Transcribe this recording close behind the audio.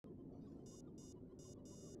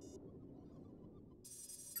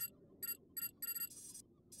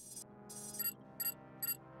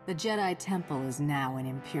The Jedi Temple is now in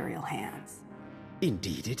Imperial hands.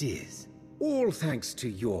 Indeed it is. All thanks to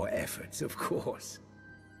your efforts, of course.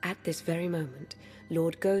 At this very moment,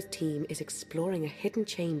 Lord Go's team is exploring a hidden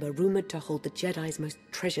chamber rumored to hold the Jedi's most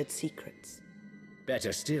treasured secrets.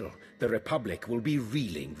 Better still, the Republic will be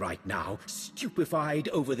reeling right now, stupefied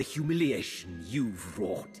over the humiliation you've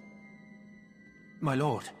wrought. My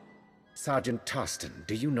lord. Sergeant Tarston,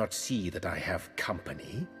 do you not see that I have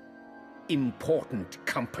company? Important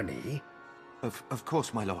company? Of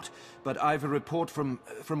course, my lord. But I've a report from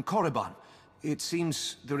Korriban. It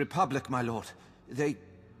seems the Republic, my lord, they...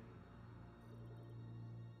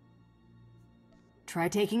 Try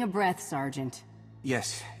taking a breath, Sergeant.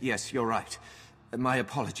 Yes, you're right. My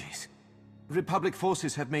apologies. Republic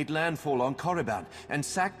forces have made landfall on Korriban and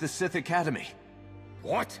sacked the Sith Academy.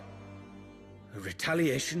 What? A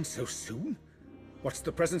retaliation so soon? What's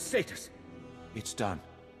the present status? It's done.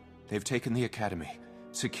 They've taken the Academy,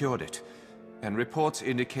 secured it, and reports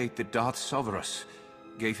indicate that Darth Sovereign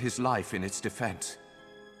gave his life in its defense.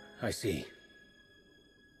 I see.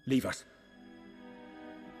 Leave us.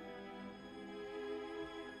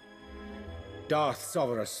 Darth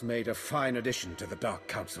Sovereign made a fine addition to the Dark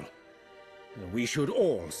Council. We should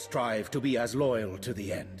all strive to be as loyal to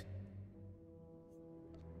the end.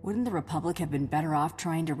 Wouldn't the Republic have been better off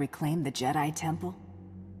trying to reclaim the Jedi Temple?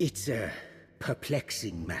 It's a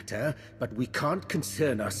perplexing matter, but we can't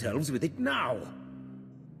concern ourselves with it now.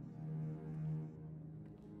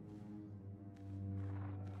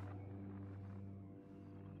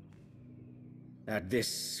 At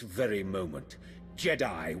this very moment,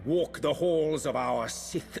 Jedi walk the halls of our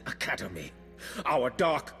Sith Academy, our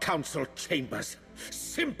Dark Council chambers.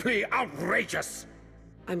 Simply outrageous!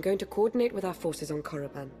 I'm going to coordinate with our forces on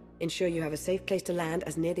Korriban. Ensure you have a safe place to land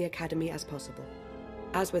as near the Academy as possible.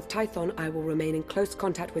 As with Tython, I will remain in close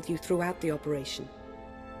contact with you throughout the operation.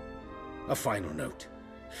 A final note.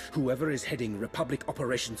 Whoever is heading Republic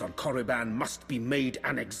operations on Korriban must be made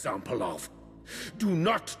an example of. Do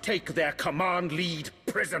not take their command lead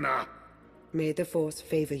prisoner! May the Force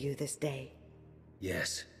favor you this day.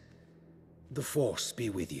 Yes. The Force be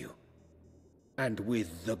with you. And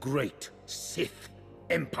with the great Sith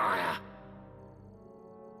Empire.